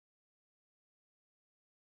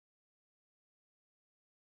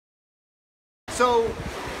So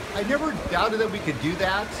I never doubted that we could do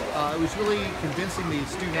that. It was really convincing the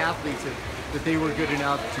student athletes that they were good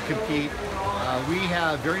enough to compete. We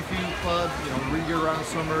have very few clubs, we're year-round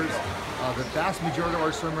swimmers. The vast majority of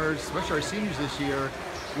our swimmers, especially our seniors this year,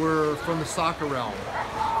 were from the soccer realm.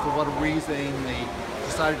 For what reason they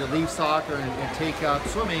decided to leave soccer and take up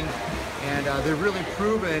swimming, and they've really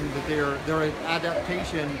proven that their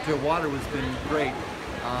adaptation to water has been great.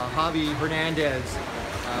 Javier Hernandez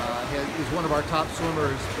is one of our top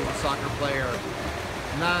swimmers, who's a soccer player.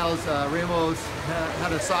 Niles Ramos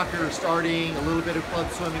had a soccer starting, a little bit of club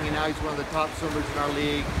swimming, and now he's one of the top swimmers in our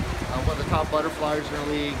league, one of the top butterflies in our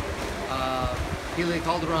league.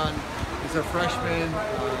 Calderon is a freshman,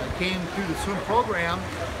 came through the swim program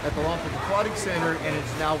at the Lompoc Aquatic Center, and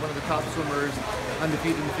is now one of the top swimmers,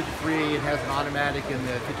 undefeated in the 53, and has an automatic in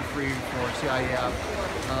the 53 for CIF.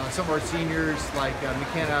 Some of our seniors like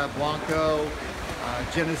Makena Blanco,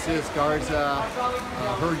 Genesis Garza,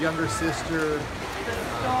 her younger sister,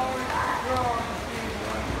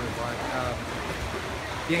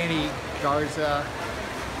 Danny Garza.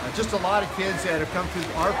 Just a lot of kids that have come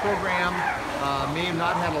through our program, may have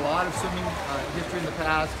not had a lot of swimming history in the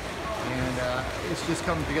past, and it's just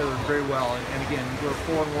coming together very well. And again, we're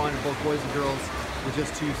 4-1 in both boys and girls with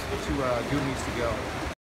just two Goonies to go.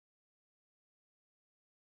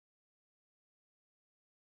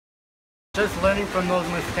 Just learning from those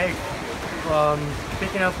mistakes,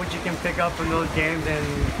 picking up what you can pick up from those games and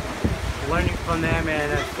learning from them,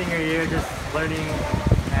 and senior year just learning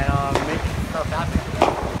and making stuff happen.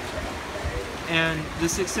 And the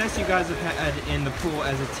success you guys have had in the pool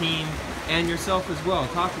as a team and yourself as well.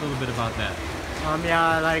 Talk a little bit about that.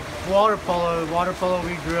 Yeah, like water polo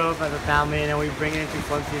we grew up as a family, and then we bring it into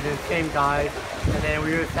swim season, same guys, and then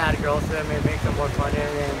we just add girls to them and make them more fun,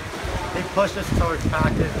 and they pushed us towards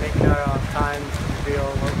practice, making our times real,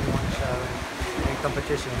 what we want to show in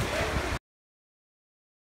competition.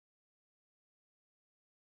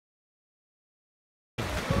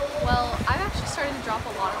 Well, I've actually started to drop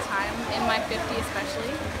a lot of time in my 50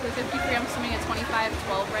 especially. The 53 I'm swimming at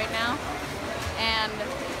 25:12 right now, and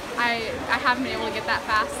I haven't been able to get that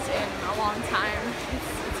fast in a long time.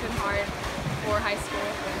 It's been hard for high school,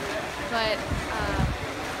 but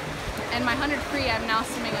and my 100 free I'm now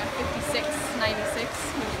swimming at 56:96,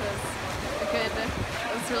 which was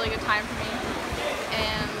a really good time for me.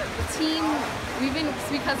 And the team,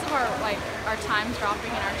 because of our times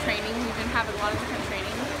dropping and our training, we've been having a lot of different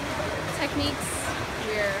training techniques.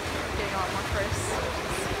 We're getting a lot more firsts.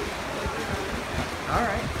 All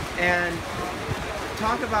right, and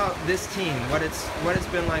talk about this team. What it's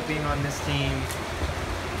been like being on this team.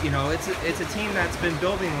 It's a team that's been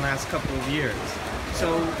building the last couple of years.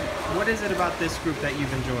 So, what is it about this group that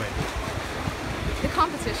you've enjoyed? The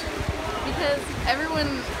competition. Because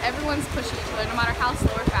everyone's pushing each other. No matter how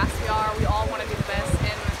slow or fast we are, we all want to do the best,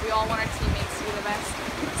 and we all want our teammates to do the best.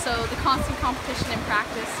 So the constant competition in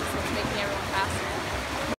practice is what's making everyone faster.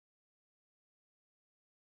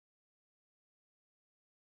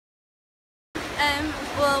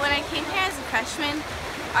 Well, when I came here as a freshman,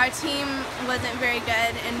 our team wasn't very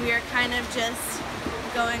good, and we were kind of just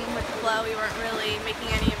going with the flow. We weren't really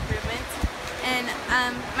making any improvements. And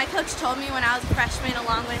my coach told me when I was a freshman,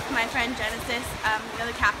 along with my friend Genesis, the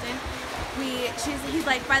other captain, he's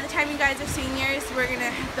like, by the time you guys are seniors, we're going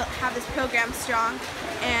to have this program strong,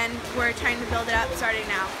 and we're trying to build it up starting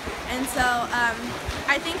now. And so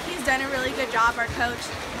I think he's done a really good job, our coach,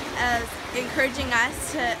 as encouraging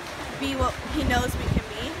us to be what he knows we can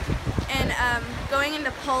be. And going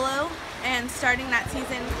into polo and starting that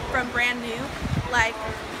season from brand new,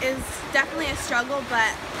 is definitely a struggle,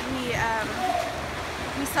 but we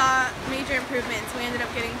saw major improvements. We ended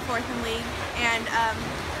up getting 4th in league, and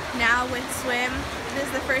now with swim, this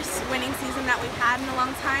is the first winning season that we've had in a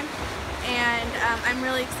long time, and I'm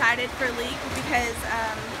really excited for league because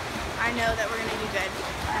I know that we're going to do good,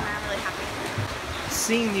 and I'm really happy.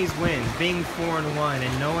 Seeing these wins, being 4-1,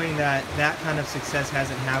 and knowing that kind of success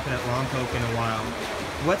hasn't happened at Lompoc in a while,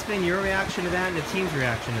 what's been your reaction to that and the team's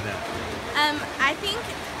reaction to that? I think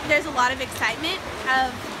there's a lot of excitement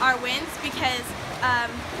of our wins because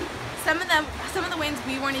some of the wins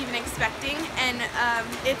we weren't even expecting, and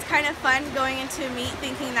it's kind of fun going into a meet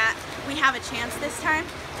thinking that we have a chance this time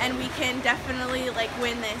and we can definitely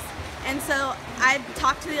win this. And so I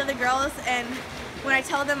talked to the other girls, and when I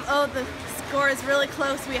tell them, oh, the score is really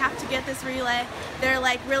close, we have to get this relay, they're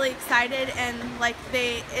really excited, and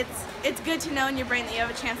it's good to know in your brain that you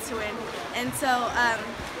have a chance to win. And so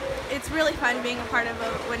it's really fun being a part of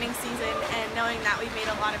a winning season and knowing that we've made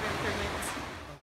a lot of improvements.